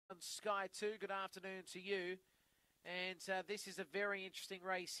Sky 2. Good afternoon to you. And this is a very interesting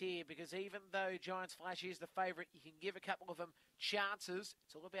race here because even though Giants Flash is the favourite, you can give a couple of them chances.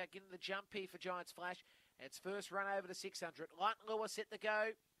 It's all about getting the jump here for Giants Flash. And its first run over to 600. Light Lure set to go.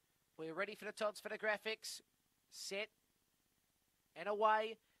 We're ready for the Todd's Photographics. Set and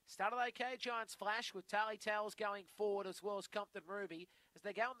away. Started okay, Giants Flash, with Tally Tales going forward as well as Compton Ruby. As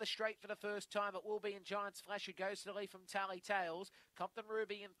they go on the straight for the first time, it will be in Giants Flash who goes to the lead from Tally Tales. Compton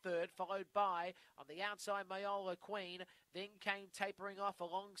Ruby in third, followed by, on the outside, Mayola Queen. Then came tapering off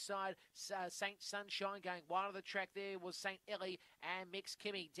alongside Saint Sunshine. Going wide of the track there was Saint Ellie and Mix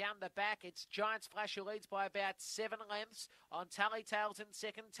Kimmy. Down the back, it's Giants Flash who leads by about 7 lengths on Tally Tales in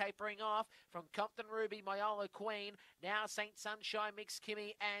second, tapering off from Compton Ruby, Mayola Queen. Now Saint Sunshine, Mix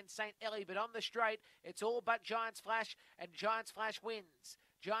Kimmy and Saint Ellie. But on the straight, it's all but Giants Flash, and Giants Flash wins.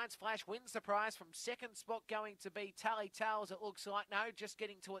 Giants Flash wins the prize. From second spot going to be Tally Tales, it looks like. No, just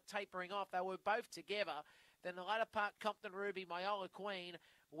getting to it, tapering off. They were both together. Then the latter part, Compton Ruby, Mayola Queen,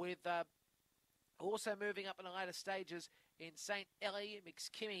 with also moving up in the later stages in St. Ellie, Mix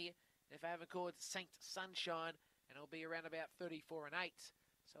Kimmy, if I haven't called Saint Sunshine, and it'll be around about 34 and 8.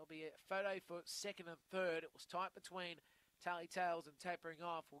 So it'll be a photo for second and third. It was tight between Tally Tales and tapering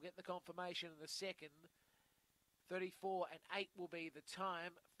off. We'll get the confirmation in the second. 34 and 8 will be the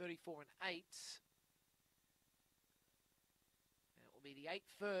time. 34 and 8. And it will be the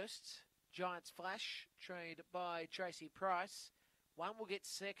 8th first. Giants Flash, trained by Tracy Price. One will get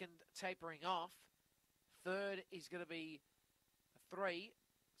second, tapering off. Third is going to be 3.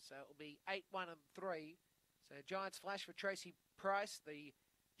 So it will be 8, 1 and 3. So Giants Flash for Tracy Price, the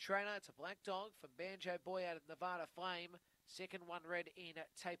trainer. It's a black dog from Banjo Boy out of Nevada Flame. Second one red in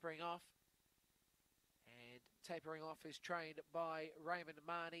tapering off. And tapering off is trained by Raymond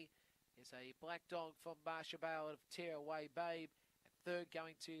Marnie. Is a black dog from Barsha Bale of Tearaway Babe. And third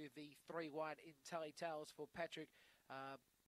going to the 3 wide in Tally Tales for Patrick